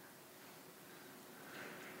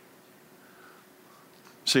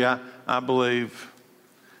 See, I believe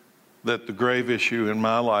that the grave issue in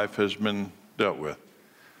my life has been dealt with.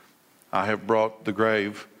 I have brought the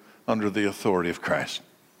grave under the authority of Christ.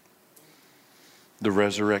 The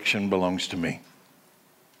resurrection belongs to me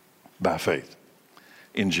by faith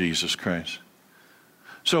in Jesus Christ.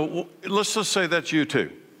 So let's just say that's you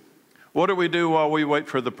too. What do we do while we wait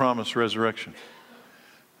for the promised resurrection?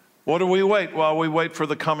 What do we wait while we wait for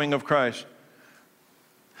the coming of Christ?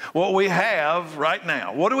 What we have right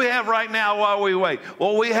now. What do we have right now while we wait?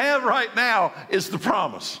 What we have right now is the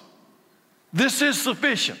promise. This is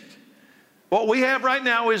sufficient. What we have right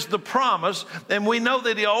now is the promise, and we know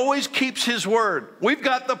that He always keeps His word. We've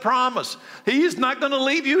got the promise. He is not going to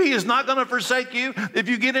leave you. He is not going to forsake you. If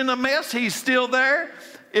you get in a mess, He's still there.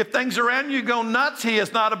 If things around you go nuts, He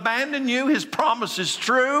has not abandoned you. His promise is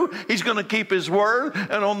true. He's going to keep His word.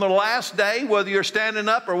 And on the last day, whether you're standing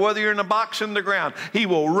up or whether you're in a box in the ground, He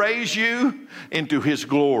will raise you into His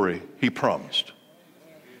glory, He promised.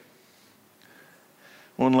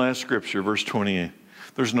 One last scripture, verse 28.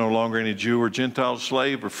 There's no longer any Jew or Gentile,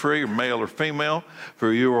 slave or free, or male or female,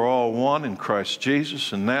 for you are all one in Christ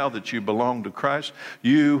Jesus. And now that you belong to Christ,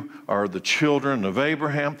 you are the children of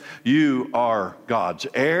Abraham. You are God's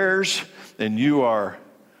heirs, and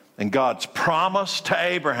God's promise to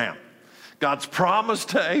Abraham. God's promise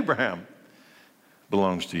to Abraham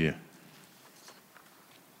belongs to you.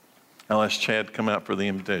 I'll ask Chad to come out for the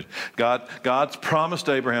invitation. God's promise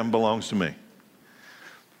to Abraham belongs to me.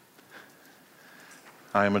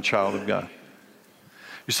 I am a child of God.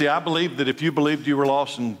 You see, I believe that if you believed you were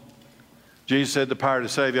lost and Jesus had the power to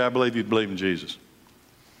save you, I believe you'd believe in Jesus.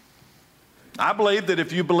 I believe that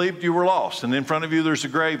if you believed you were lost and in front of you there's a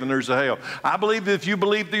grave and there's a hell, I believe that if you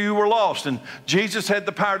believed that you were lost and Jesus had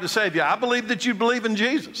the power to save you, I believe that you'd believe in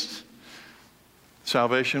Jesus.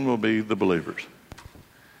 Salvation will be the believers.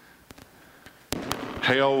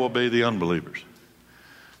 Hell will be the unbelievers.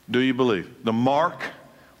 Do you believe? The mark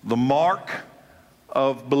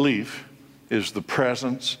of belief is the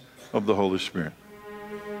presence of the Holy Spirit.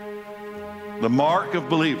 The mark of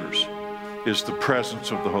believers is the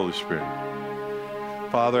presence of the Holy Spirit.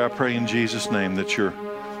 Father, I pray in Jesus' name that your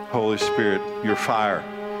Holy Spirit, your fire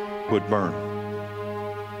would burn.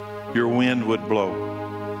 Your wind would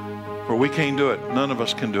blow. For we can't do it. None of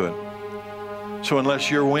us can do it. So unless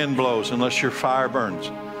your wind blows, unless your fire burns,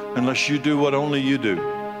 unless you do what only you do,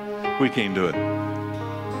 we can't do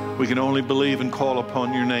it. We can only believe and call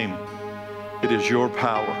upon your name. It is your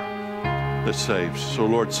power that saves. So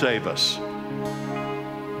Lord, save us.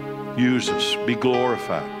 Use us. Be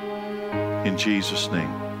glorified. In Jesus' name,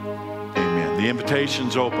 amen. The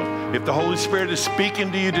invitation's open. If the Holy Spirit is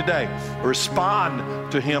speaking to you today,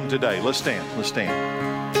 respond to him today. Let's stand. Let's stand.